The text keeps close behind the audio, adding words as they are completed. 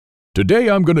Today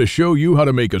I'm going to show you how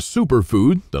to make a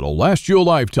superfood that'll last you a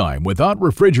lifetime without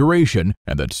refrigeration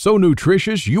and that's so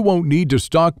nutritious you won't need to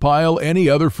stockpile any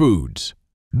other foods.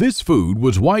 This food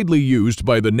was widely used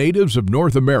by the natives of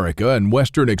North America and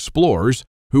Western explorers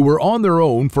who were on their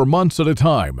own for months at a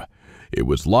time. It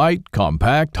was light,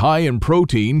 compact, high in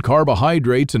protein,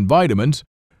 carbohydrates, and vitamins.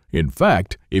 In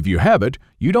fact, if you have it,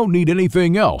 you don't need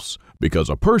anything else because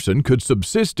a person could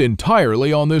subsist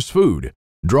entirely on this food,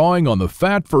 drawing on the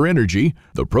fat for energy,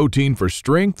 the protein for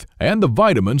strength, and the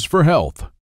vitamins for health.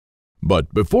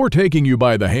 But before taking you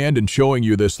by the hand and showing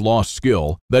you this lost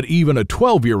skill that even a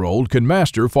 12-year-old can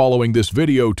master following this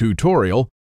video tutorial,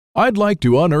 I'd like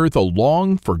to unearth a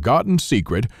long-forgotten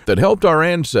secret that helped our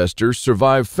ancestors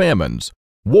survive famines,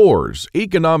 wars,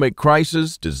 economic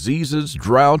crises, diseases,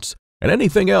 droughts, and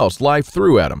anything else life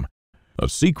threw at them. A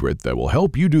secret that will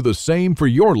help you do the same for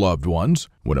your loved ones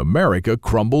when America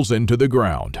crumbles into the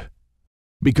ground.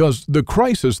 Because the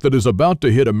crisis that is about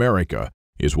to hit America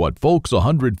is what folks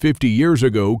 150 years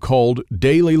ago called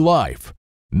daily life.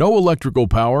 No electrical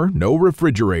power, no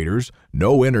refrigerators,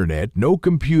 no internet, no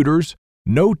computers,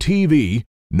 no TV,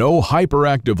 no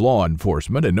hyperactive law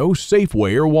enforcement, and no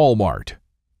Safeway or Walmart.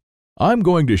 I'm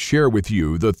going to share with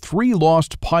you the 3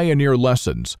 lost pioneer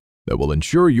lessons that will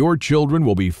ensure your children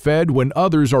will be fed when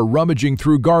others are rummaging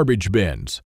through garbage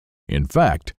bins. In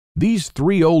fact, these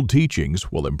 3 old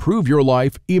teachings will improve your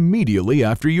life immediately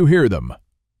after you hear them.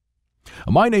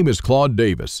 My name is Claude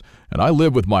Davis, and I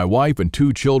live with my wife and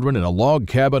 2 children in a log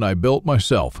cabin I built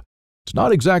myself. It's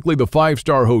not exactly the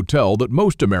 5-star hotel that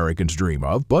most Americans dream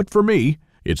of, but for me,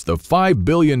 it's the 5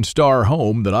 billion-star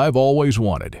home that I've always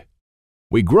wanted.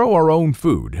 We grow our own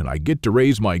food, and I get to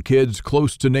raise my kids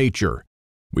close to nature.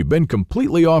 We've been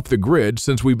completely off the grid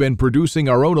since we've been producing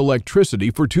our own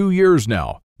electricity for 2 years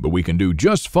now, but we can do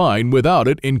just fine without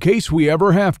it in case we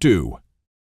ever have to.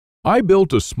 I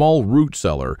built a small root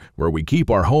cellar where we keep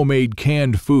our homemade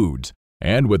canned foods,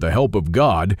 and with the help of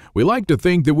God, we like to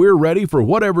think that we're ready for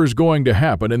whatever's going to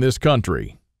happen in this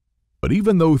country. But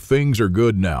even though things are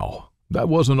good now, that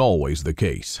wasn't always the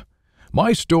case.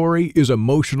 My story is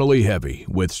emotionally heavy,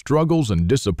 with struggles and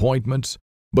disappointments,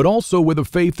 but also with a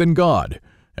faith in God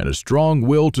and a strong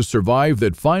will to survive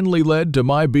that finally led to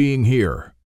my being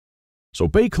here. So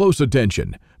pay close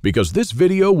attention, because this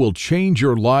video will change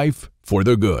your life for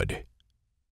the good.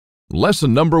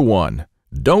 Lesson number 1.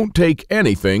 Don't take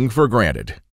anything for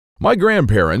granted. My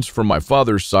grandparents from my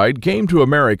father's side came to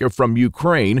America from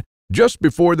Ukraine just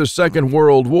before the Second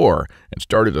World War and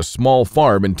started a small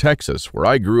farm in Texas where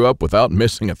I grew up without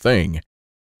missing a thing.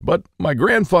 But my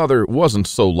grandfather wasn't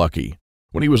so lucky.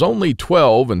 When he was only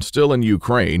 12 and still in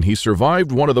Ukraine, he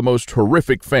survived one of the most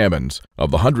horrific famines. Of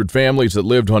the 100 families that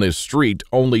lived on his street,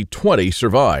 only 20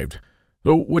 survived.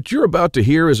 So what you're about to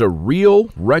hear is a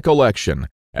real recollection,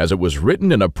 as it was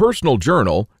written in a personal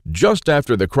journal just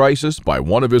after the crisis by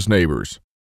one of his neighbors.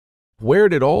 Where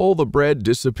did all the bread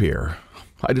disappear?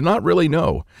 I do not really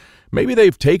know. Maybe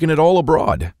they've taken it all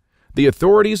abroad. The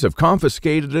authorities have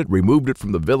confiscated it, removed it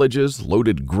from the villages,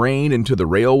 loaded grain into the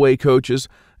railway coaches,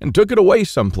 and took it away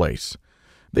someplace.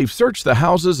 They've searched the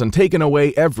houses and taken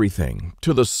away everything,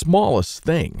 to the smallest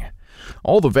thing.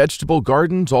 All the vegetable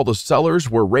gardens, all the cellars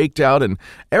were raked out, and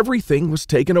everything was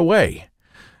taken away.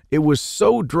 It was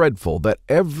so dreadful that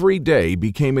every day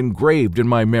became engraved in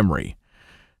my memory.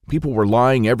 People were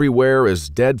lying everywhere as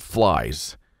dead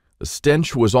flies. The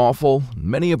stench was awful.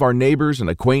 Many of our neighbors and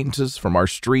acquaintances from our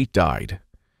street died.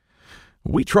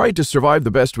 We tried to survive the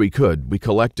best we could. We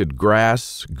collected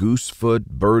grass, goosefoot,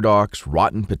 burdocks,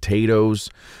 rotten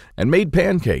potatoes, and made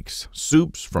pancakes,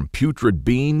 soups from putrid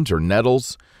beans or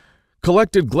nettles,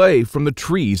 collected clay from the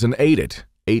trees and ate it,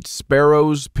 ate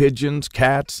sparrows, pigeons,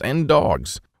 cats, and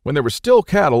dogs. When there were still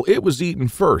cattle, it was eaten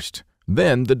first,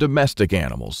 then the domestic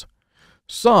animals.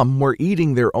 Some were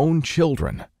eating their own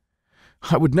children.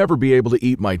 I would never be able to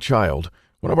eat my child.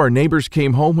 One of our neighbors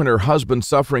came home when her husband,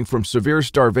 suffering from severe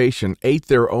starvation, ate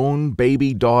their own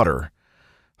baby daughter.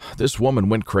 This woman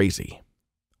went crazy.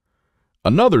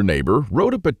 Another neighbor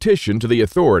wrote a petition to the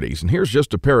authorities, and here's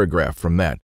just a paragraph from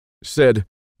that. It said,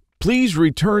 "Please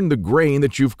return the grain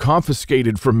that you've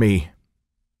confiscated from me.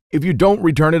 If you don't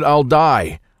return it, I'll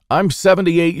die. I'm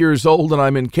 78 years old and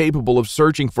I'm incapable of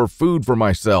searching for food for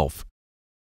myself."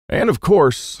 And of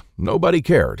course, nobody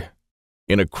cared.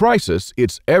 In a crisis,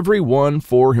 it's everyone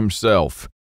for himself.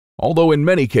 Although in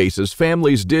many cases,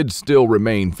 families did still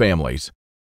remain families.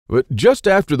 But just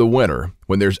after the winter,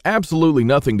 when there's absolutely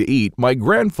nothing to eat, my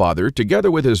grandfather,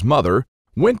 together with his mother,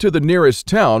 went to the nearest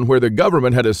town where the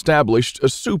government had established a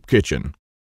soup kitchen.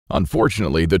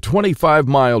 Unfortunately, the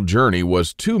 25-mile journey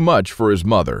was too much for his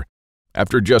mother.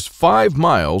 After just 5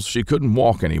 miles, she couldn't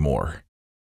walk anymore.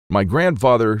 My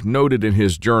grandfather noted in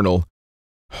his journal,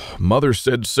 "Mother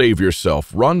said save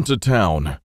yourself, run to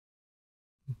town."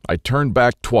 I turned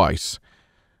back twice.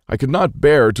 I could not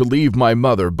bear to leave my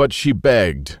mother, but she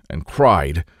begged and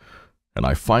cried, and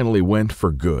I finally went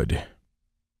for good.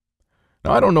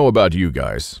 Now, I don't know about you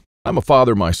guys. I'm a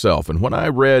father myself, and when I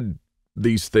read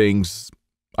these things,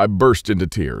 I burst into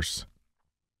tears.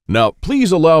 Now,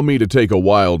 please allow me to take a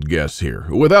wild guess here,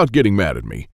 without getting mad at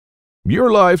me.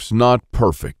 Your life's not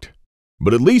perfect,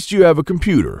 but at least you have a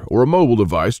computer or a mobile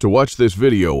device to watch this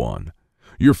video on.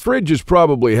 Your fridge is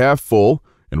probably half full,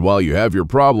 and while you have your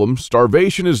problems,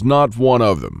 starvation is not one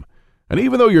of them. And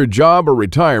even though your job or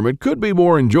retirement could be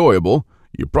more enjoyable,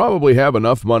 you probably have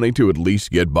enough money to at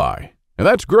least get by. And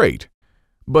that's great.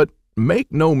 But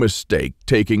make no mistake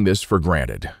taking this for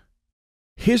granted.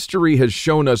 History has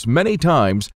shown us many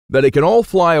times that it can all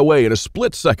fly away in a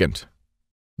split second.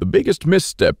 The biggest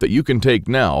misstep that you can take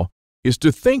now is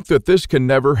to think that this can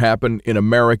never happen in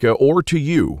America or to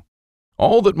you.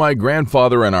 All that my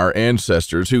grandfather and our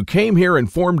ancestors who came here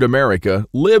and formed America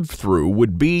lived through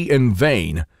would be in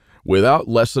vain without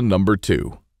lesson number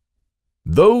 2.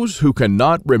 Those who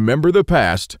cannot remember the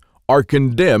past are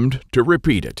condemned to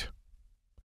repeat it.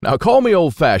 Now, call me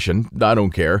old-fashioned, I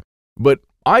don't care, but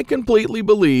I completely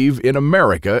believe in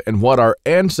America and what our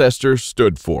ancestors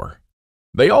stood for.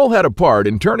 They all had a part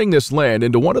in turning this land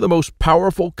into one of the most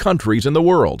powerful countries in the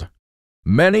world.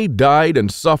 Many died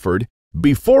and suffered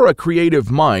before a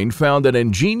creative mind found an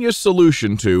ingenious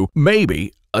solution to,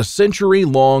 maybe, a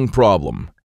century-long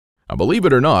problem. Now, believe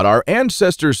it or not, our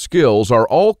ancestors' skills are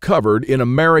all covered in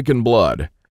American blood.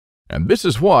 And this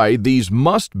is why these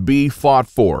must be fought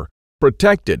for,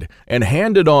 protected, and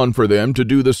handed on for them to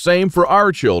do the same for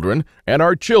our children and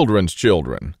our children's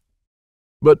children.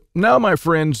 But now, my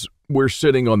friends, we're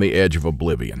sitting on the edge of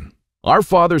oblivion. Our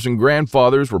fathers and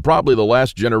grandfathers were probably the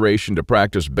last generation to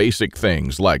practice basic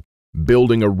things like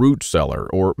building a root cellar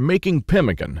or making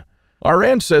pemmican. Our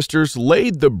ancestors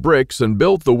laid the bricks and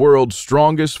built the world's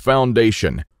strongest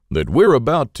foundation that we're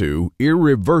about to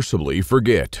irreversibly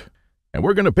forget. And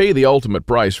we're going to pay the ultimate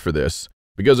price for this,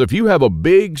 because if you have a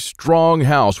big, strong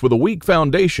house with a weak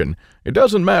foundation, it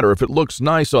doesn't matter if it looks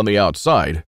nice on the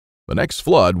outside. The next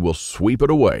flood will sweep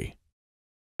it away.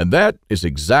 And that is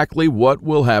exactly what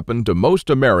will happen to most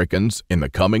Americans in the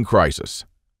coming crisis.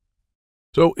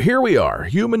 So here we are,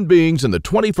 human beings in the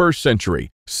 21st century,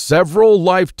 several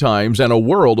lifetimes and a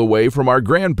world away from our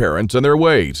grandparents and their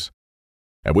ways.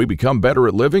 Have we become better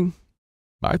at living?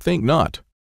 I think not.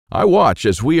 I watch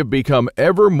as we have become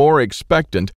ever more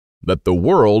expectant that the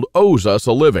world owes us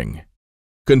a living.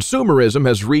 Consumerism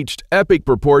has reached epic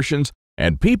proportions,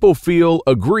 and people feel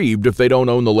aggrieved if they don't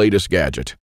own the latest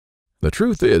gadget. The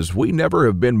truth is, we never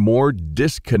have been more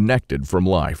disconnected from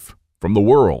life, from the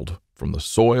world, from the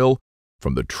soil,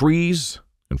 from the trees,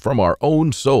 and from our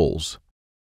own souls.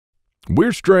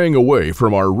 We're straying away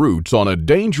from our roots on a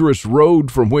dangerous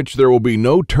road from which there will be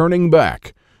no turning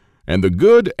back. And the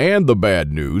good and the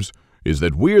bad news is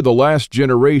that we're the last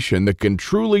generation that can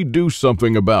truly do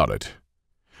something about it.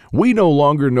 We no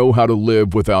longer know how to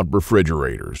live without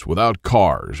refrigerators, without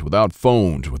cars, without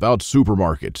phones, without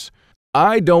supermarkets.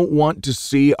 I don't want to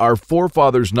see our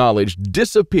forefathers' knowledge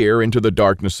disappear into the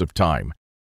darkness of time.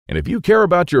 And if you care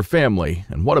about your family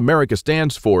and what America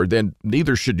stands for, then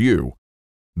neither should you.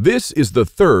 This is the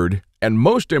third and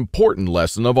most important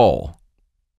lesson of all.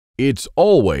 It's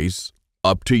always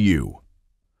up to you.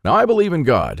 Now, I believe in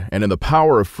God and in the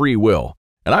power of free will,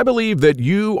 and I believe that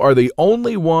you are the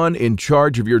only one in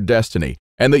charge of your destiny,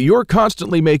 and that you're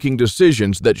constantly making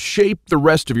decisions that shape the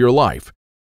rest of your life.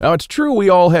 Now, it's true we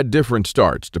all had different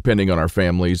starts depending on our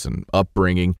families and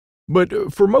upbringing,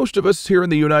 but for most of us here in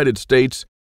the United States,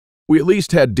 we at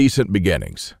least had decent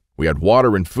beginnings. We had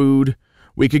water and food,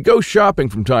 we could go shopping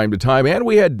from time to time, and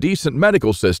we had a decent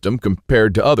medical system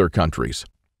compared to other countries.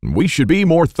 We should be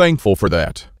more thankful for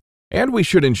that. And we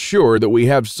should ensure that we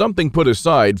have something put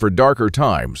aside for darker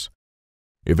times.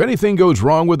 If anything goes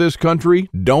wrong with this country,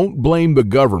 don't blame the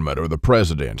government or the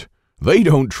president. They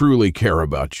don't truly care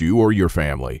about you or your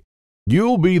family.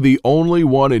 You'll be the only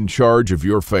one in charge of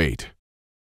your fate.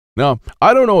 Now,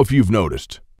 I don't know if you've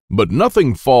noticed, but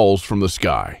nothing falls from the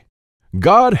sky.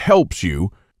 God helps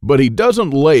you, but He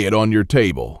doesn't lay it on your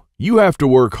table. You have to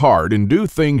work hard and do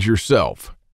things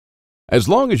yourself. As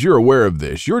long as you're aware of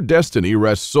this, your destiny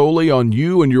rests solely on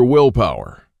you and your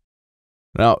willpower.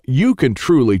 Now, you can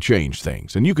truly change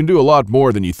things, and you can do a lot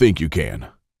more than you think you can.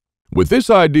 With this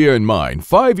idea in mind,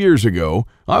 5 years ago,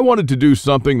 I wanted to do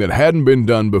something that hadn't been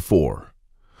done before.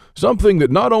 Something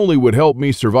that not only would help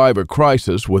me survive a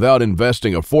crisis without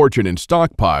investing a fortune in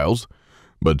stockpiles,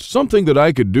 but something that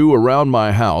I could do around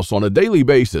my house on a daily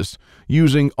basis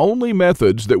using only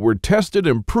methods that were tested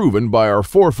and proven by our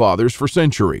forefathers for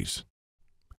centuries.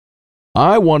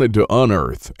 I wanted to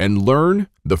unearth and learn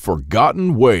the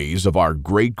forgotten ways of our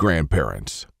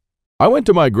great-grandparents. I went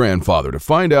to my grandfather to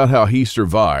find out how he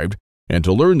survived and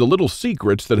to learn the little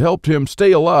secrets that helped him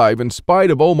stay alive in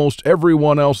spite of almost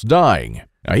everyone else dying.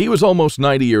 Now, he was almost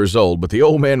 90 years old, but the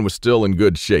old man was still in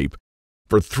good shape.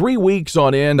 For 3 weeks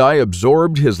on end, I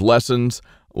absorbed his lessons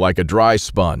like a dry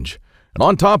sponge. And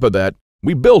on top of that,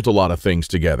 we built a lot of things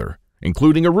together,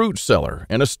 including a root cellar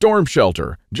and a storm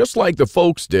shelter, just like the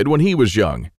folks did when he was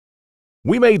young.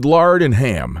 We made lard and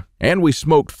ham, and we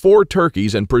smoked 4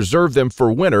 turkeys and preserved them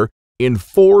for winter in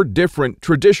 4 different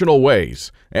traditional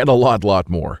ways, and a lot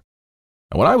more.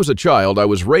 And when I was a child, I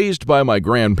was raised by my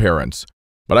grandparents,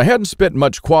 but I hadn't spent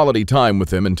much quality time with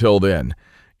them until then.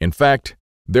 In fact,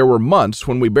 there were months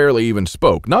when we barely even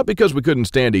spoke, not because we couldn't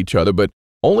stand each other, but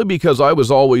only because I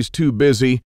was always too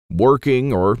busy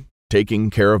working or taking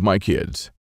care of my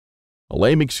kids. A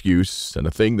lame excuse and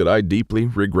a thing that I deeply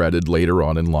regretted later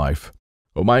on in life.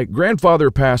 Well, my grandfather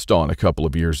passed on a couple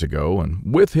of years ago, and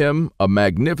with him, a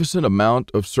magnificent amount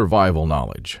of survival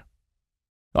knowledge.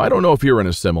 I don't know if you're in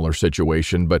a similar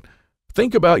situation, but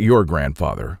think about your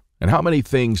grandfather and how many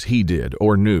things he did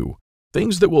or knew,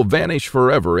 things that will vanish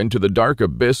forever into the dark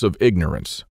abyss of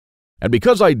ignorance. And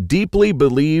because I deeply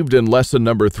believed in lesson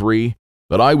number 3,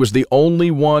 that I was the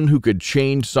only one who could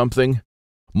change something,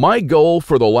 my goal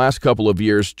for the last couple of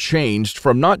years changed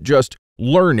from not just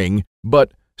learning,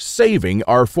 but saving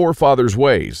our forefathers'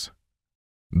 ways.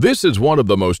 This is one of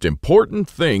the most important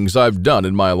things I've done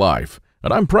in my life,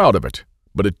 and I'm proud of it,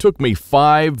 but it took me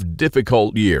 5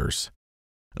 difficult years.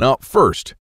 Now,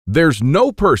 first, there's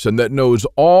no person that knows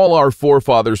all our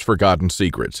forefathers' forgotten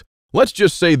secrets. Let's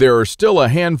just say there are still a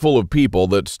handful of people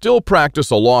that still practice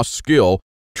a lost skill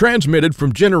transmitted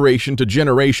from generation to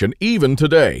generation, even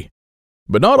today.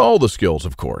 But not all the skills,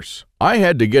 of course. I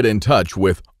had to get in touch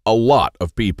with a lot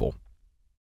of people.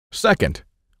 Second,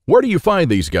 where do you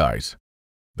find these guys?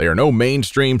 They are no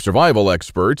mainstream survival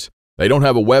experts. They don't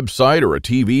have a website or a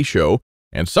TV show,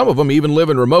 and some of them even live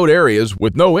in remote areas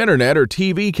with no internet or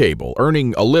TV cable,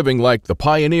 earning a living like the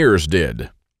pioneers did.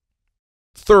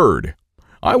 Third,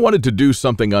 I wanted to do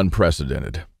something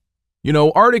unprecedented. You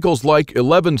know, articles like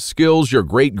 11 skills your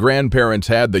great-grandparents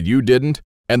had that you didn't,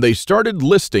 and they started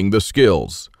listing the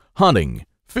skills: hunting,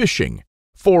 fishing,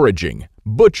 foraging,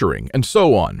 butchering, and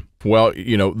so on. Well,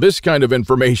 you know, this kind of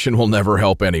information will never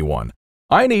help anyone.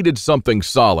 I needed something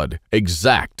solid,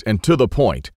 exact, and to the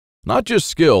point. Not just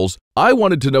skills, I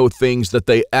wanted to know things that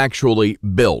they actually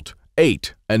built,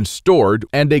 ate, and stored,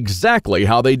 and exactly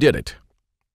how they did it.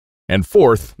 And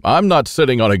fourth, I'm not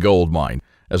sitting on a gold mine.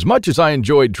 As much as I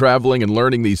enjoyed traveling and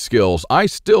learning these skills, I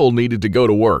still needed to go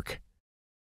to work.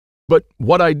 But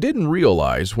what I didn't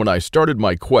realize when I started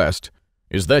my quest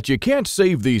is that you can't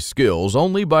save these skills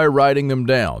only by writing them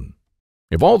down.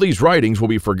 If all these writings will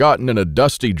be forgotten in a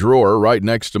dusty drawer right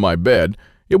next to my bed,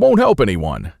 it won't help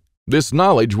anyone. This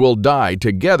knowledge will die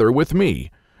together with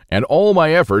me, and all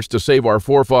my efforts to save our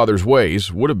forefathers'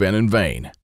 ways would have been in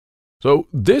vain. So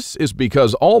this is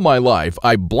because all my life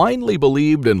I blindly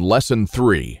believed in lesson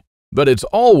 3, that it's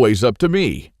always up to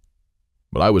me.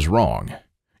 But I was wrong.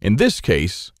 In this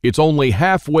case, it's only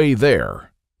halfway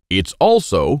there. It's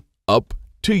also up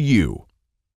to you.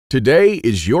 Today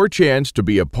is your chance to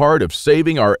be a part of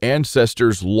saving our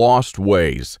ancestors' lost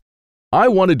ways. I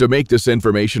wanted to make this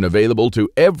information available to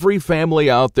every family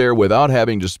out there without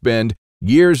having to spend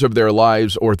years of their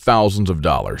lives or thousands of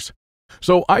dollars.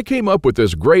 So I came up with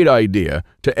this great idea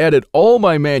to edit all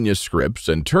my manuscripts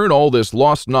and turn all this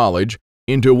lost knowledge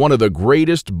into one of the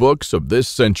greatest books of this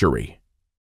century.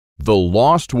 The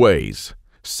Lost Ways,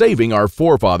 Saving Our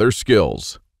Forefathers'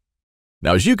 Skills.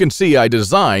 Now, as you can see, I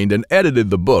designed and edited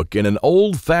the book in an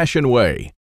old-fashioned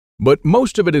way, but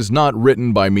most of it is not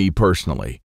written by me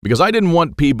personally, because I didn't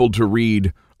want people to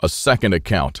read a second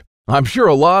account. I'm sure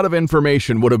a lot of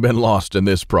information would have been lost in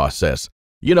this process.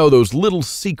 You know, those little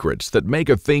secrets that make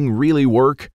a thing really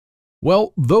work?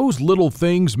 Well, those little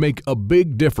things make a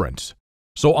big difference.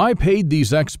 So I paid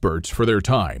these experts for their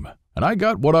time, and I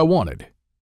got what I wanted.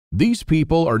 These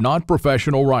people are not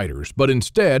professional writers, but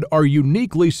instead are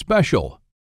uniquely special.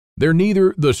 They're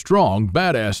neither the strong,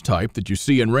 badass type that you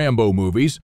see in Rambo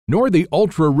movies, nor the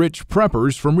ultra-rich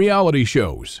preppers from reality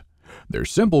shows. They're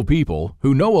simple people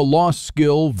who know a lost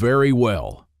skill very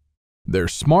well. They're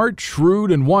smart,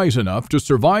 shrewd, and wise enough to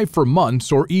survive for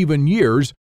months or even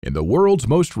years in the world's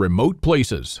most remote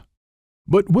places.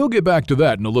 But we'll get back to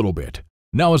that in a little bit.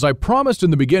 Now, as I promised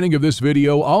in the beginning of this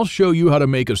video, I'll show you how to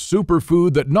make a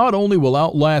superfood that not only will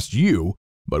outlast you,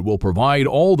 but will provide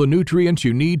all the nutrients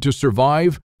you need to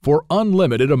survive for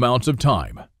unlimited amounts of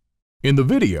time. In the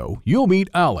video, you'll meet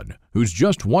Alan, who's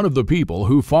just one of the people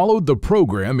who followed the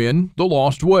program in The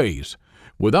Lost Ways.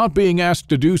 Without being asked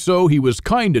to do so, he was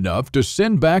kind enough to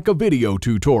send back a video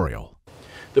tutorial.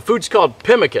 The food's called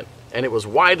pemmican, and it was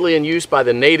widely in use by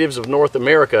the natives of North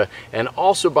America and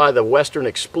also by the Western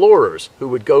explorers who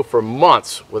would go for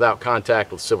months without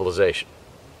contact with civilization.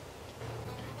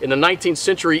 In the 19th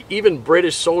century, even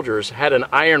British soldiers had an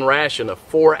iron ration of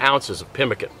 4 ounces of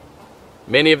pemmican.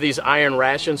 Many of these iron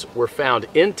rations were found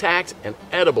intact and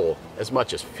edible as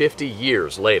much as 50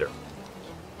 years later.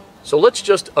 So let's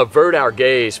just avert our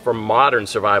gaze from modern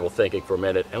survival thinking for a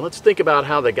minute, and let's think about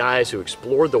how the guys who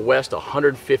explored the West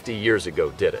 150 years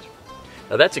ago did it.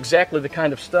 Now that's exactly the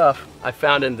kind of stuff I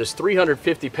found in this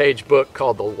 350-page book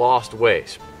called The Lost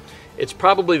Ways. It's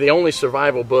probably the only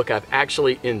survival book I've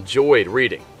actually enjoyed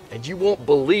reading, and you won't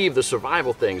believe the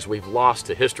survival things we've lost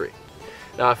to history.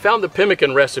 Now I found the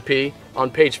pemmican recipe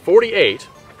on page 48,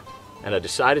 and I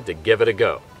decided to give it a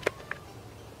go.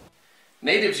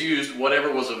 Natives used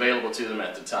whatever was available to them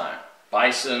at the time.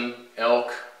 Bison,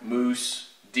 elk,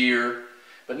 moose, deer,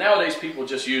 but nowadays people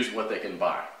just use what they can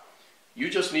buy. You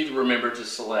just need to remember to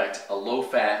select a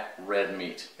low-fat red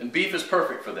meat, and beef is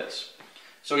perfect for this.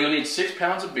 So you'll need 6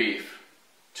 pounds of beef,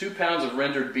 2 pounds of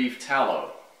rendered beef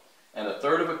tallow, and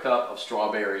 1/3 cup of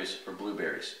strawberries or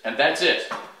blueberries. And that's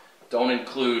it. Don't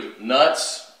include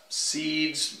nuts,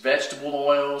 seeds, vegetable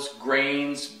oils,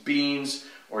 grains, beans,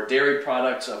 or dairy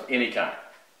products of any kind.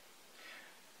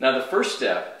 Now the first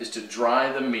step is to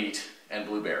dry the meat and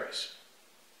blueberries.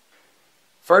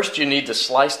 First you need to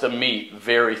slice the meat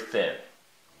very thin.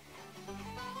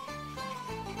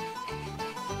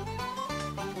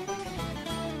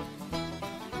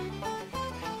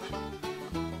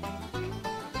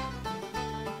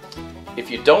 If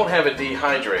you don't have a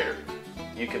dehydrator,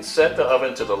 you can set the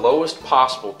oven to the lowest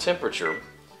possible temperature,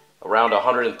 around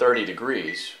 130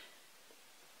 degrees,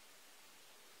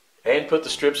 and put the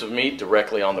strips of meat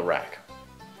directly on the rack.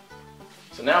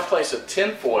 So now place a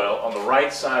tin foil on the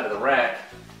right side of the rack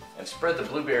and spread the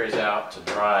blueberries out to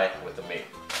dry with the meat.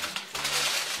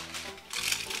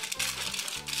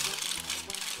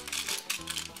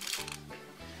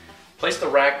 Place the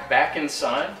rack back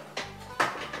inside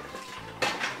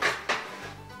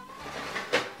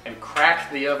and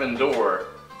crack the oven door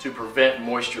to prevent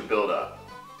moisture buildup.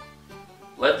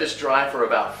 Let this dry for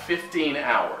about 15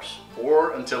 hours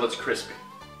or until it's crispy.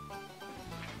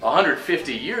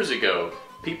 150 years ago,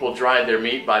 people dried their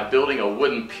meat by building a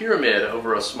wooden pyramid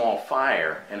over a small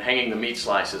fire and hanging the meat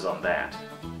slices on that.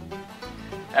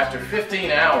 After 15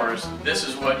 hours, this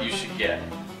is what you should get.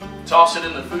 Toss it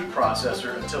in the food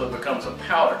processor until it becomes a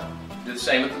powder. Do the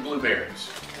same with the blueberries.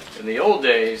 In the old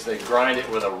days, they grind it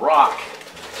with a rock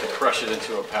to crush it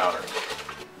into a powder.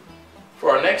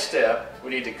 For our next step,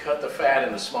 we need to cut the fat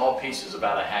into small pieces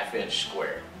about a 1/2 inch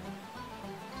square.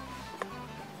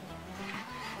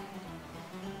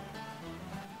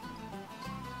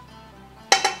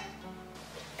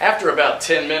 After about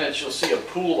 10 minutes, you'll see a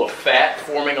pool of fat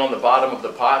forming on the bottom of the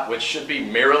pot, which should be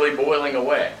merrily boiling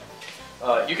away.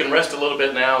 You can rest a little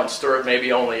bit now and stir it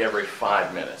maybe only every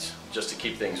 5 minutes, just to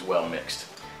keep things well mixed.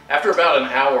 After about an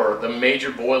hour, the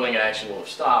major boiling action will have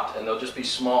stopped and there'll just be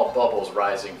small bubbles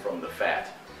rising from the fat.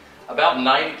 About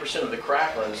 90% of the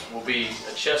cracklings will be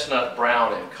a chestnut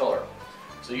brown in color.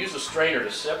 So use a strainer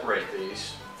to separate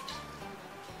these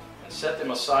and set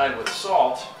them aside with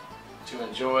salt to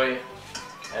enjoy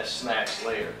as snacks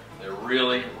later. They're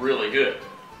really, really good.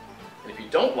 And if you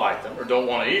don't like them or don't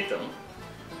want to eat them,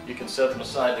 you can set them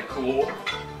aside to cool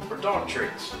for dog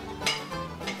treats.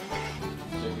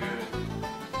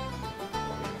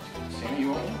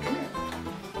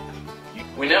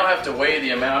 We now have to weigh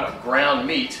the amount of ground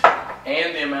meat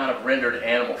and the amount of rendered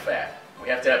animal fat. We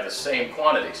have to have the same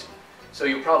quantities, so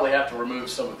you'll probably have to remove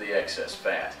some of the excess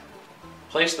fat.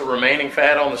 Place the remaining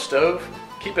fat on the stove,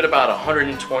 keep it about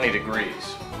 120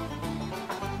 degrees.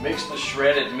 Mix the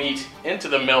shredded meat into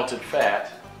the melted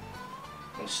fat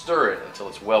and stir it until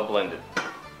it's well blended.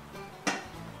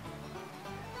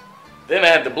 Then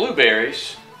add the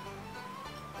blueberries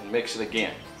and mix it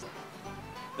again.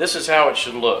 This is how it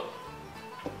should look.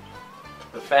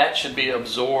 The fat should be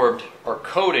absorbed or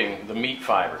coating the meat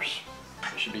fibers.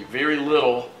 There should be very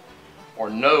little or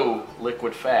no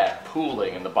liquid fat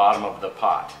pooling in the bottom of the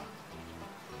pot.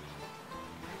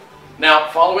 Now,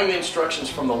 following the instructions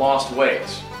from The Lost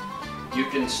Ways, you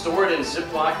can store it in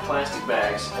Ziploc plastic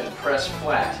bags and press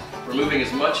flat removing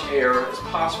as much air as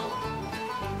possible,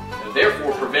 and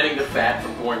therefore preventing the fat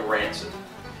from going rancid.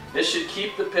 This should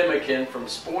keep the pemmican from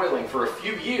spoiling for a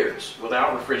few years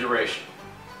without refrigeration.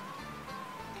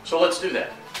 So let's do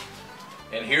that.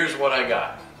 And here's what I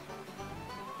got.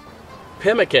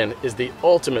 Pemmican is the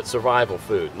ultimate survival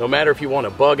food, no matter if you want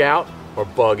to bug out or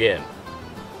bug in.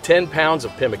 10 pounds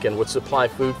of pemmican would supply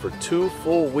food for 2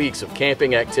 full weeks of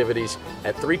camping activities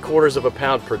at 3/4 of a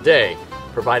pound per day,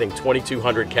 providing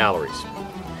 2,200 calories.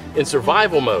 In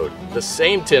survival mode, the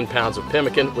same 10 pounds of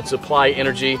pemmican would supply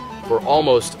energy for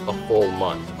almost a full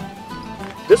month.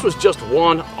 This was just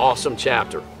one awesome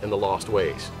chapter in the Lost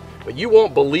Ways, but you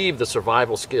won't believe the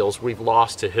survival skills we've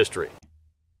lost to history.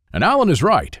 And Alan is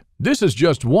right. This is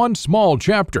just one small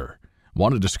chapter.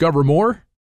 Want to discover more?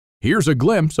 Here's a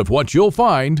glimpse of what you'll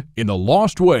find in the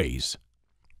Lost Ways.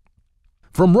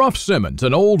 From Ruff Simmons,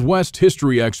 an Old West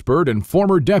history expert and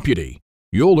former deputy,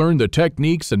 you'll learn the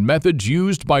techniques and methods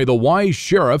used by the wise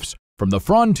sheriffs from the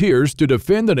frontiers to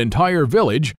defend an entire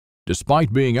village,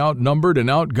 despite being outnumbered and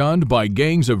outgunned by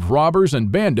gangs of robbers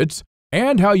and bandits,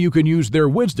 and how you can use their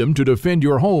wisdom to defend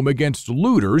your home against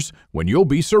looters when you'll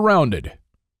be surrounded.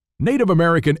 Native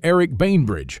American Eric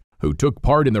Bainbridge, who took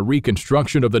part in the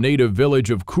reconstruction of the native village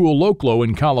of Culoclo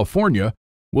in California,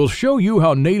 will show you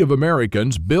how Native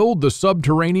Americans build the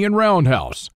subterranean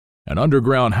roundhouse, an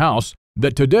underground house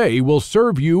that today will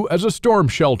serve you as a storm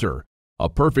shelter, a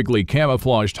perfectly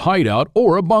camouflaged hideout,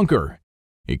 or a bunker.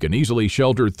 It can easily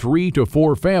shelter 3 to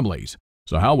 4 families,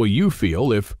 so how will you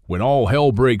feel if, when all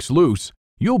hell breaks loose,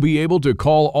 you'll be able to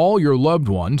call all your loved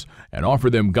ones and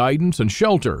offer them guidance and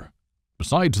shelter?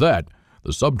 Besides that,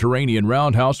 the subterranean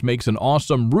roundhouse makes an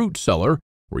awesome root cellar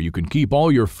where you can keep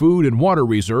all your food and water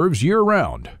reserves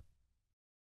year-round.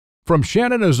 From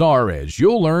Shannon Azares,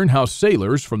 you'll learn how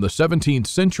sailors from the 17th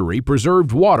century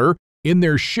preserved water in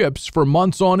their ships for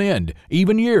months on end,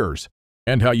 even years,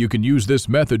 and how you can use this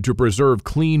method to preserve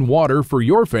clean water for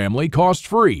your family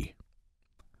cost-free.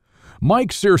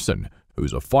 Mike Searson,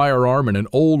 who's a firearm and an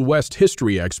Old West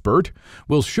history expert,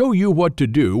 will show you what to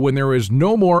do when there is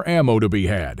no more ammo to be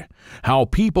had, how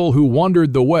people who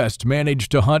wandered the West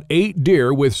managed to hunt 8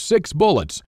 deer with 6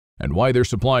 bullets, and why their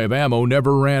supply of ammo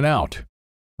never ran out.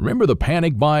 Remember the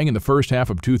panic buying in the first half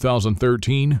of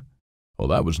 2013? Well,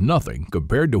 that was nothing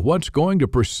compared to what's going to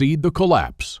precede the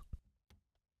collapse.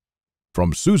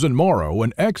 From Susan Morrow,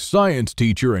 an ex-science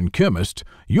teacher and chemist,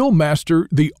 you'll master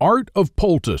the art of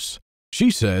poultice.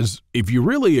 She says, if you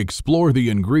really explore the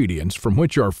ingredients from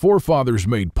which our forefathers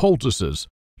made poultices,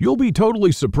 you'll be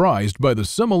totally surprised by the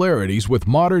similarities with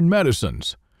modern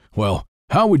medicines. Well,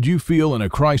 how would you feel in a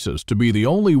crisis to be the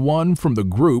only one from the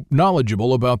group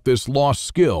knowledgeable about this lost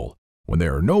skill? When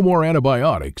there are no more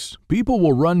antibiotics, people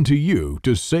will run to you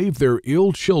to save their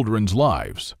ill children's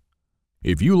lives.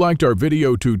 If you liked our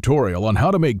video tutorial on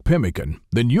how to make pemmican,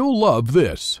 then you'll love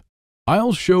this.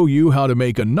 I'll show you how to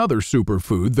make another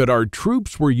superfood that our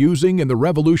troops were using in the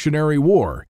Revolutionary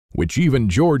War, which even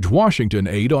George Washington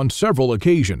ate on several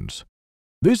occasions.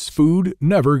 This food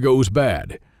never goes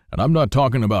bad, and I'm not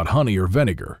talking about honey or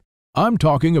vinegar. I'm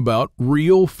talking about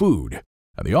real food.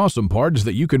 And the awesome part is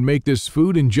that you can make this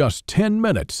food in just 10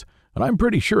 minutes, and I'm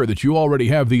pretty sure that you already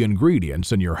have the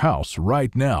ingredients in your house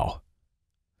right now.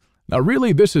 Now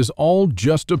really, this is all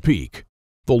just a peek.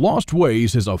 The Lost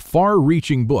Ways is a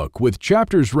far-reaching book with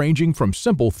chapters ranging from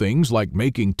simple things like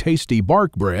making tasty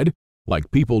bark bread, like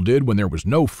people did when there was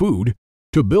no food,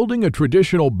 to building a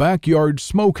traditional backyard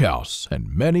smokehouse,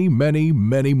 and many, many,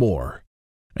 many more.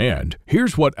 And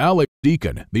here's what Alex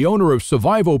Deacon, the owner of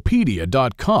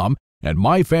Survivopedia.com and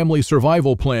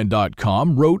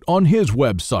MyFamilySurvivalPlan.com, wrote on his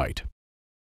website.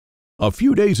 A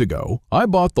few days ago, I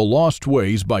bought The Lost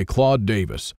Ways by Claude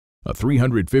Davis, a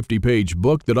 350-page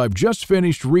book that I've just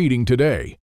finished reading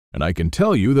today, and I can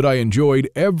tell you that I enjoyed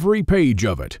every page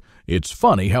of it. It's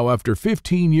funny how after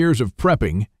 15 years of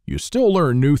prepping, you still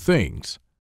learn new things.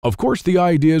 Of course, the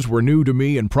ideas were new to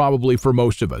me and probably for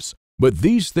most of us, but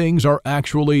these things are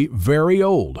actually very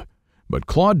old. But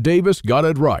Claude Davis got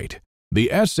it right. The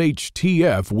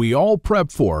SHTF we all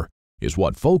prep for is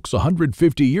what folks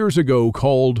 150 years ago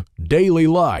called daily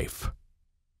life.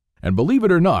 And believe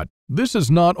it or not, this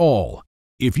is not all.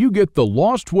 If you get The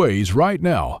Lost Ways right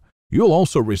now, you'll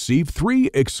also receive 3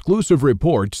 exclusive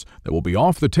reports that will be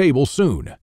off the table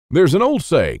soon. There's an old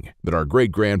saying that our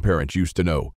great-grandparents used to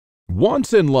know.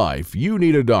 Once in life, you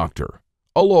need a doctor,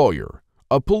 a lawyer,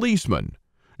 a policeman,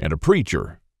 and a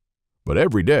preacher. But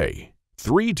every day,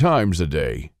 3 times a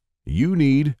day, you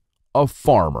need a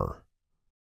farmer.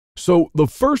 So the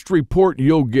first report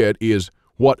you'll get is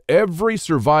what every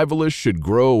survivalist should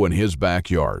grow in his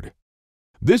backyard.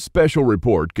 This special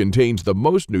report contains the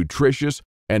most nutritious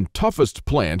and toughest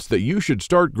plants that you should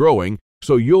start growing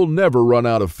so you'll never run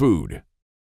out of food.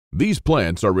 These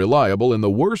plants are reliable in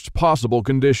the worst possible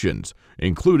conditions,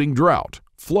 including drought,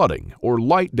 flooding, or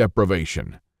light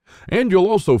deprivation. And you'll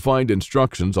also find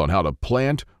instructions on how to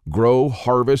plant, grow,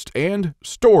 harvest, and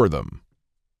store them.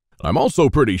 I'm also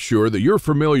pretty sure that you're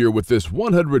familiar with this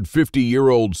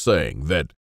 150-year-old saying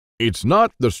that it's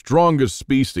not the strongest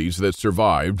species that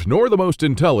survived nor the most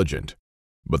intelligent,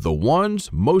 but the ones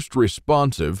most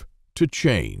responsive to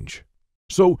change.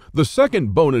 So the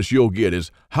second bonus you'll get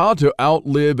is how to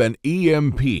outlive an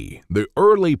EMP, the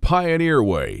early pioneer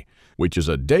way, which is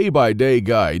a day-by-day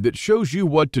guide that shows you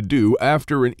what to do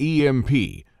after an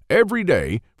EMP every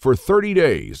day for 30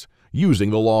 days using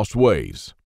the lost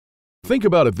ways. Think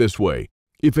about it this way.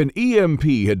 If an EMP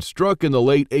had struck in the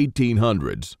late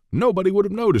 1800s, nobody would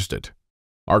have noticed it.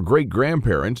 Our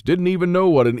great-grandparents didn't even know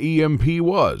what an EMP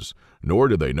was, nor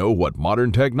did they know what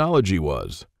modern technology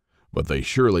was. But they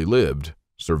surely lived,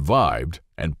 survived,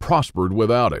 and prospered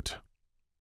without it.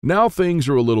 Now things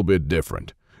are a little bit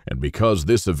different, and because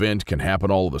this event can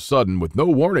happen all of a sudden with no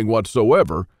warning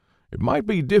whatsoever, it might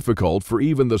be difficult for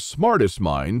even the smartest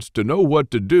minds to know what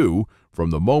to do from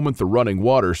the moment the running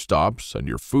water stops and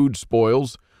your food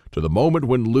spoils to the moment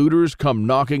when looters come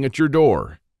knocking at your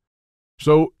door.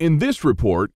 So in this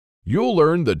report, you'll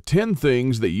learn the 10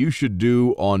 things that you should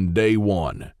do on day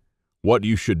 1, what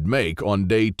you should make on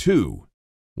day 2,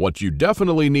 what you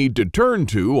definitely need to turn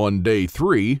to on day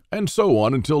 3, and so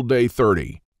on until day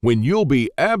 30, when you'll be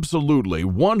absolutely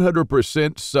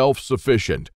 100%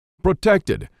 self-sufficient,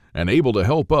 protected, and able to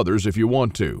help others if you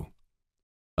want to.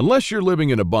 Unless you're living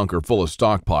in a bunker full of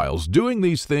stockpiles, doing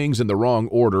these things in the wrong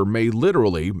order may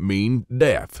literally mean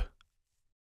death.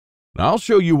 Now, I'll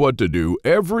show you what to do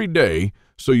every day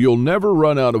so you'll never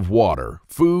run out of water,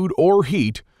 food, or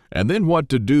heat, and then what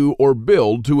to do or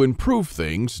build to improve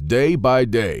things day by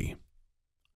day.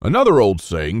 Another old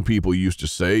saying people used to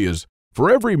say is,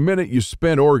 for every minute you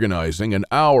spend organizing, an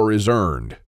hour is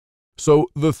earned. So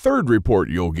the third report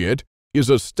you'll get is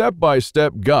a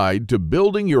step-by-step guide to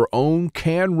building your own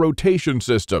can rotation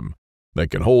system that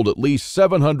can hold at least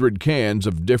 700 cans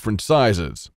of different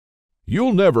sizes.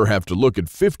 You'll never have to look at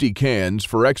 50 cans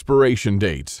for expiration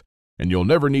dates, and you'll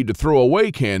never need to throw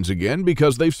away cans again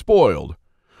because they've spoiled.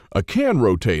 A can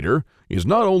rotator is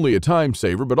not only a time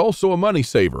saver but also a money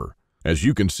saver. As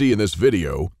you can see in this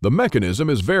video, the mechanism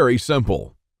is very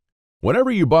simple.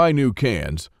 Whenever you buy new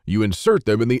cans, you insert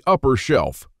them in the upper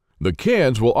shelf. The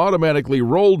cans will automatically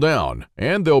roll down,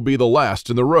 and they'll be the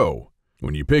last in the row.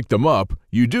 When you pick them up,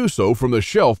 you do so from the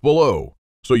shelf below.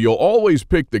 So you'll always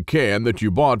pick the can that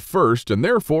you bought first and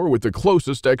therefore with the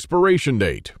closest expiration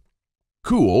date.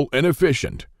 Cool and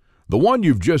efficient. The one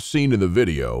you've just seen in the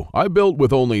video, I built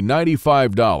with only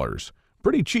 $95.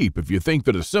 Pretty cheap if you think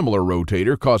that a similar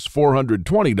rotator costs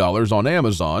 $420 on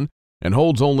Amazon and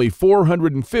holds only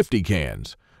 450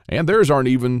 cans, and theirs aren't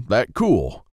even that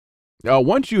cool. Now,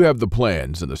 once you have the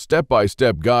plans and the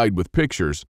step-by-step guide with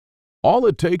pictures, all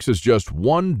it takes is just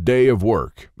 1 day of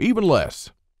work, even less.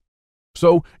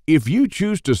 So, if you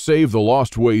choose to save the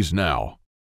lost ways now,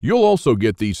 you'll also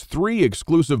get these 3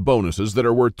 exclusive bonuses that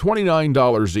are worth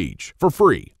 $29 each for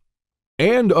free,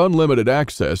 and unlimited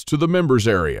access to the members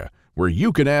area, where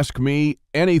you can ask me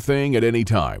anything at any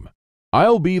time.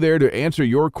 I'll be there to answer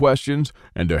your questions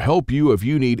and to help you if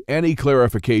you need any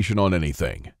clarification on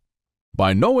anything.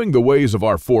 By knowing the ways of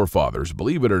our forefathers,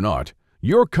 believe it or not,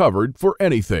 you're covered for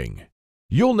anything.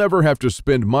 You'll never have to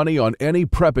spend money on any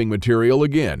prepping material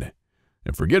again.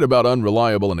 And forget about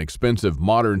unreliable and expensive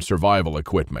modern survival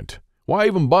equipment. Why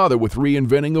even bother with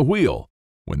reinventing the wheel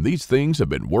when these things have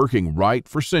been working right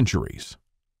for centuries?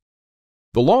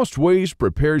 The Lost Ways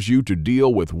prepares you to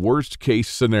deal with worst-case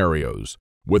scenarios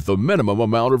with the minimum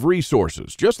amount of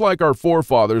resources, just like our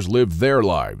forefathers lived their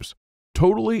lives,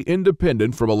 totally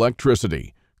independent from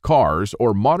electricity, cars,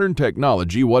 or modern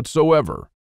technology whatsoever,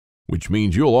 which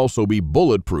means you'll also be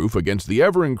bulletproof against the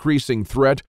ever-increasing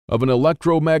threat of an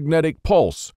electromagnetic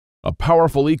pulse, a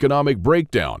powerful economic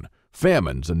breakdown,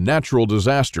 famines, and natural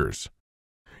disasters.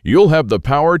 You'll have the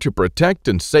power to protect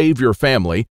and save your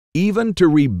family, even to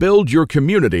rebuild your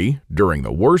community during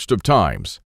the worst of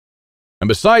times. And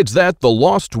besides that, The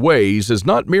Lost Ways is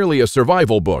not merely a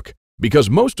survival book, because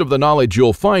most of the knowledge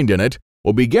you'll find in it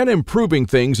will begin improving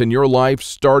things in your life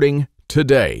starting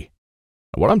today.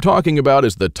 What I'm talking about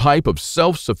is the type of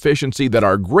self-sufficiency that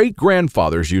our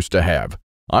great-grandfathers used to have.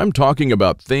 I'm talking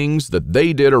about things that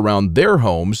they did around their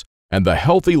homes and the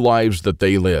healthy lives that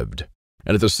they lived.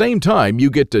 And at the same time, you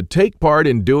get to take part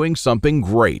in doing something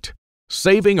great,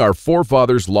 Saving our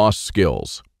forefathers' lost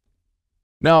skills.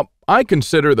 Now, I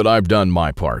consider that I've done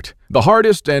my part, the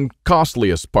hardest and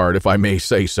costliest part, if I may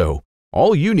say so.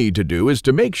 All you need to do is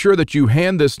to make sure that you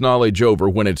hand this knowledge over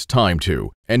when it's time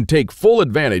to, and take full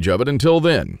advantage of it until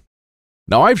then.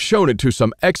 Now, I've shown it to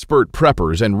some expert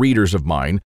preppers and readers of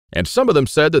mine, and some of them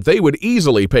said that they would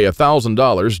easily pay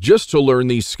 $1,000 just to learn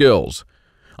these skills.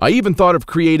 I even thought of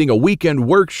creating a weekend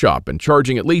workshop and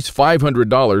charging at least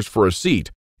 $500 for a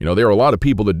seat. There are a lot of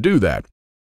people that do that.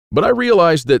 But I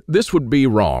realized that this would be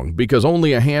wrong because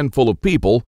only a handful of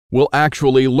people will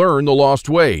actually learn the lost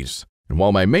ways. And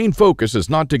while my main focus is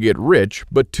not to get rich,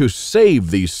 but to save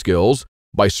these skills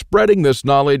by spreading this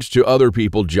knowledge to other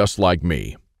people just like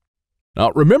me.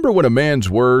 Now, remember when a man's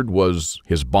word was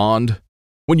his bond?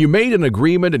 When you made an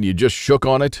agreement and you just shook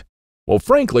on it? Well,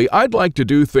 frankly, I'd like to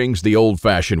do things the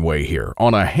old-fashioned way here,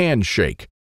 on a handshake.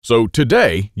 So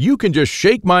today, you can just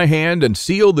shake my hand and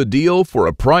seal the deal for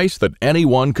a price that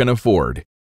anyone can afford.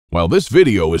 While this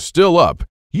video is still up,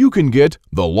 you can get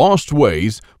The Lost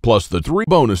Ways plus the 3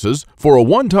 bonuses for a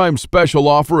one-time special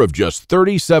offer of just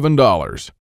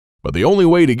 $37. But the only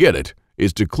way to get it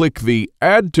is to click the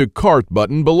Add to Cart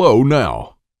button below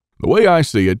now. The way I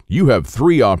see it, you have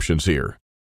 3 options here.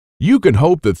 You can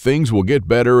hope that things will get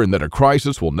better and that a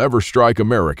crisis will never strike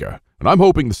America. And I'm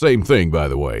hoping the same thing, by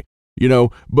the way.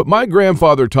 But my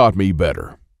grandfather taught me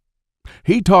better.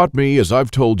 He taught me, as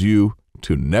I've told you,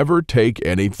 to never take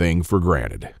anything for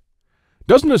granted.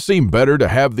 Doesn't it seem better to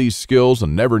have these skills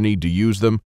and never need to use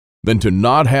them than to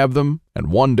not have them and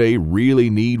one day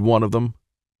really need one of them?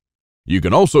 You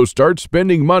can also start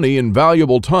spending money and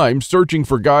valuable time searching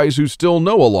for guys who still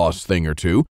know a lost thing or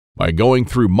two by going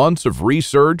through months of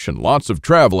research and lots of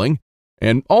traveling.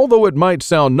 And although it might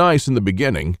sound nice in the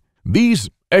beginning, these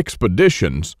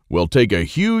expeditions will take a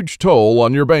huge toll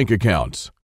on your bank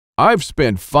accounts. I've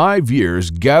spent 5 years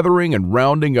gathering and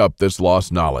rounding up this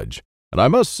lost knowledge, and I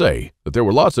must say that there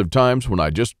were lots of times when I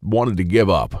just wanted to give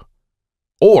up.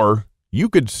 Or you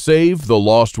could save the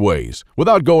lost ways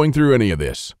without going through any of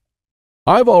this.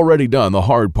 I've already done the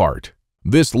hard part.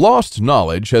 This lost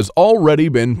knowledge has already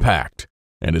been packed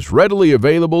and is readily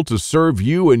available to serve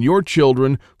you and your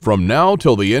children from now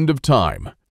till the end of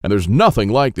time. And there's nothing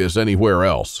like this anywhere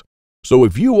else. So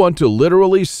if you want to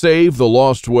literally save the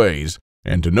lost ways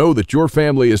and to know that your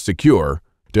family is secure,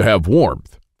 to have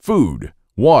warmth, food,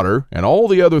 water, and all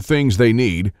the other things they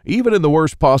need, even in the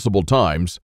worst possible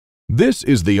times, this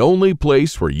is the only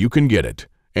place where you can get it,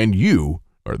 and you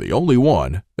are the only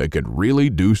one that can really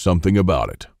do something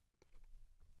about it.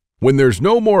 When there's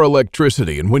no more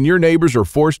electricity and when your neighbors are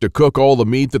forced to cook all the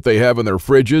meat that they have in their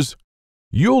fridges,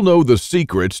 you'll know the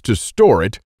secrets to store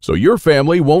it so your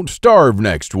family won't starve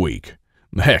next week.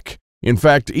 Heck, in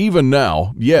fact, even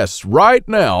now, yes, right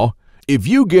now, if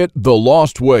you get The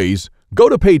Lost Ways, go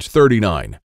to page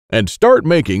 39 and start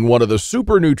making one of the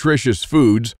super nutritious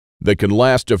foods that can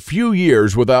last a few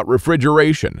years without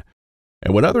refrigeration.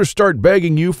 And when others start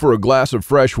begging you for a glass of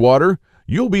fresh water,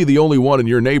 you'll be the only one in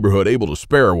your neighborhood able to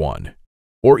spare one.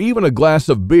 Or even a glass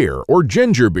of beer or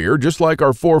ginger beer, just like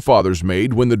our forefathers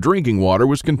made when the drinking water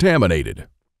was contaminated.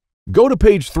 Go to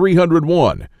page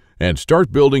 301 and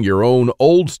start building your own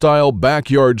old-style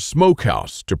backyard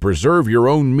smokehouse to preserve your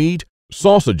own meat,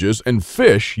 sausages, and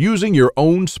fish using your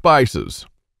own spices.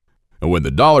 And when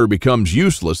the dollar becomes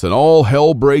useless and all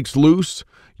hell breaks loose,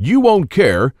 you won't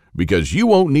care because you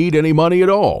won't need any money at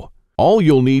all. All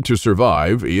you'll need to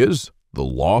survive is the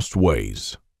lost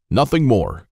ways. Nothing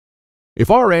more.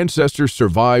 If our ancestors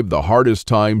survived the hardest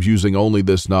times using only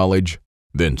this knowledge,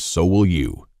 then so will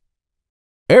you.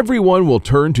 Everyone will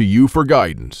turn to you for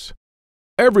guidance.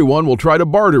 Everyone will try to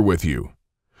barter with you.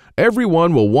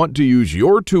 Everyone will want to use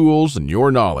your tools and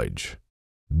your knowledge.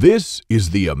 This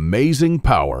is the amazing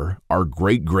power our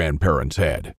great-grandparents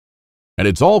had. And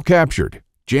it's all captured,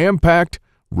 jam-packed,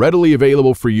 readily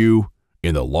available for you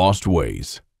in The Lost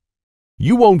Ways.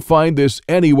 You won't find this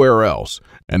anywhere else,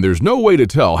 and there's no way to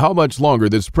tell how much longer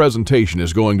this presentation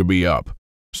is going to be up.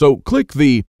 So click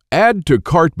the Add to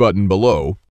Cart button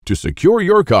below to secure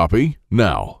your copy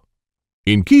now.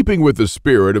 In keeping with the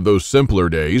spirit of those simpler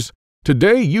days,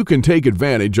 today you can take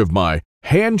advantage of my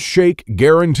handshake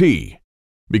guarantee.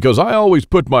 Because I always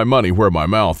put my money where my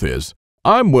mouth is,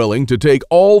 I'm willing to take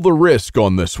all the risk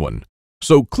on this one.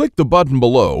 So click the button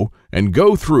below and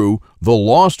go through The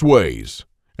Lost Ways.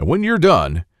 And when you're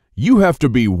done, you have to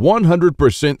be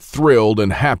 100% thrilled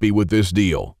and happy with this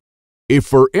deal. If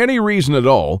for any reason at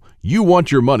all you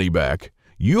want your money back,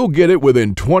 you'll get it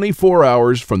within 24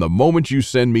 hours from the moment you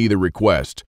send me the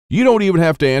request. You don't even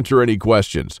have to answer any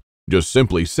questions. Just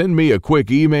simply send me a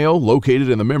quick email located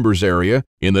in the members area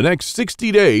in the next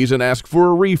 60 days and ask for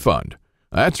a refund.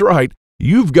 That's right,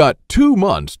 you've got 2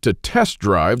 months to test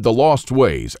drive the Lost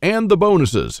Ways and the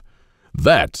bonuses.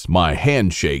 That's my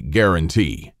handshake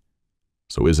guarantee.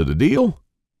 So is it a deal?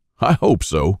 I hope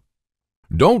so.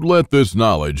 Don't let this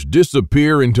knowledge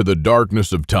disappear into the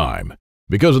darkness of time,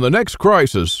 because in the next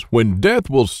crisis, when death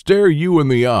will stare you in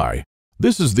the eye,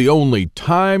 this is the only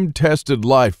time-tested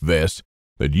life vest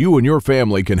that you and your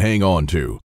family can hang on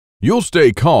to. You'll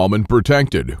stay calm and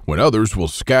protected when others will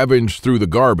scavenge through the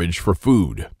garbage for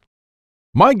food.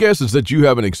 My guess is that you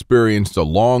haven't experienced a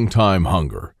long-time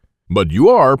hunger, but you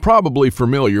are probably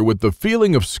familiar with the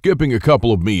feeling of skipping a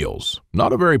couple of meals.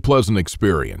 Not a very pleasant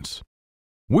experience.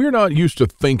 We're not used to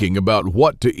thinking about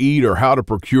what to eat or how to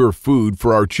procure food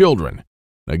for our children.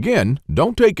 Again,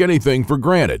 don't take anything for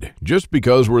granted just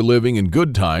because we're living in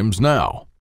good times now.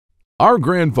 Our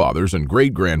grandfathers and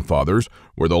great-grandfathers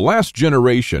were the last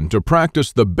generation to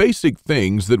practice the basic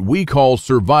things that we call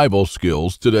survival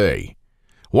skills today.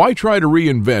 Why try to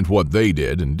reinvent what they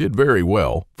did, and did very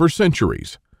well, for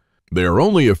centuries? There are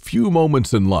only a few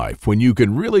moments in life when you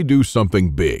can really do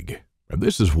something big, and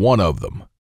this is one of them.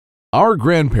 Our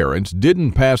grandparents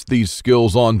didn't pass these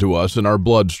skills on to us in our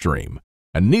bloodstream,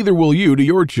 and neither will you to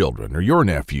your children or your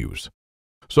nephews.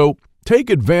 So, take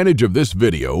advantage of this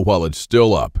video while it's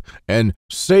still up and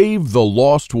save the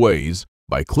lost ways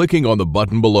by clicking on the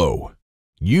button below.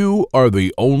 You are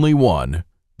the only one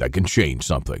that can change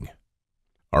something.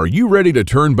 Are you ready to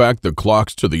turn back the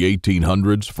clocks to the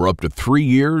 1800s for up to 3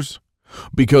 years?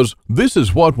 Because this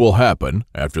is what will happen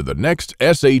after the next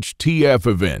SHTF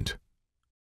event.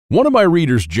 One of my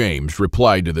readers, James,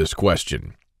 replied to this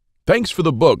question. Thanks for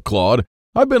the book, Claude.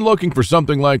 I've been looking for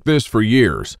something like this for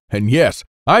years, and yes,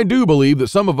 I do believe that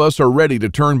some of us are ready to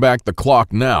turn back the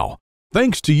clock now.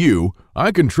 Thanks to you,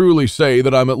 I can truly say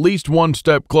that I'm at least one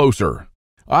step closer.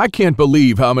 I can't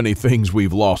believe how many things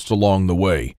we've lost along the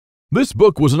way. This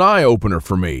book was an eye-opener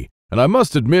for me, and I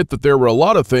must admit that there were a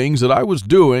lot of things that I was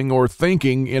doing or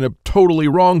thinking in a totally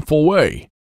wrongful way.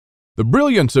 The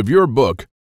brilliance of your book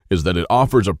is that it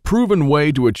offers a proven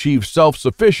way to achieve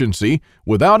self-sufficiency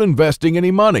without investing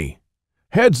any money.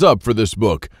 Heads up for this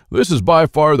book. This is by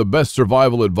far the best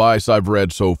survival advice I've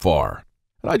read so far.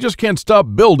 And I just can't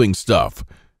stop building stuff.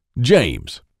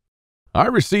 James. I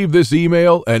received this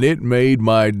email and it made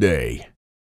my day.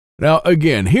 Now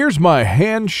again, here's my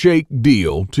handshake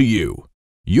deal to you.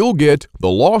 You'll get the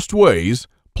Lost Ways,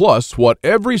 plus what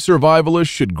every survivalist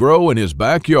should grow in his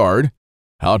backyard,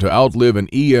 how to outlive an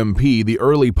EMP the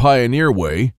early pioneer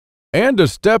way, and a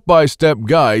step-by-step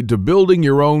guide to building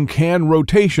your own can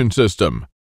rotation system.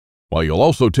 While you'll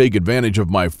also take advantage of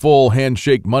my full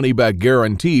handshake money-back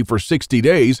guarantee for 60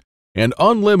 days and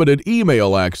unlimited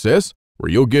email access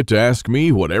where you'll get to ask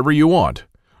me whatever you want.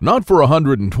 Not for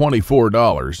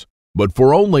 $124, but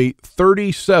for only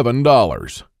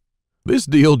 $37. This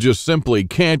deal just simply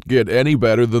can't get any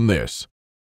better than this.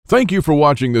 Thank you for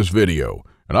watching this video,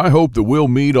 and I hope that we'll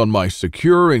meet on my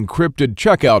secure encrypted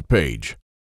checkout page.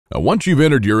 Now, once you've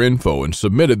entered your info and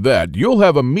submitted that, you'll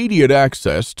have immediate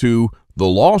access to the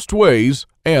Lost Ways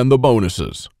and the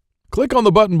bonuses. Click on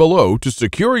the button below to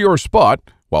secure your spot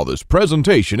while this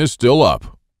presentation is still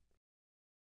up.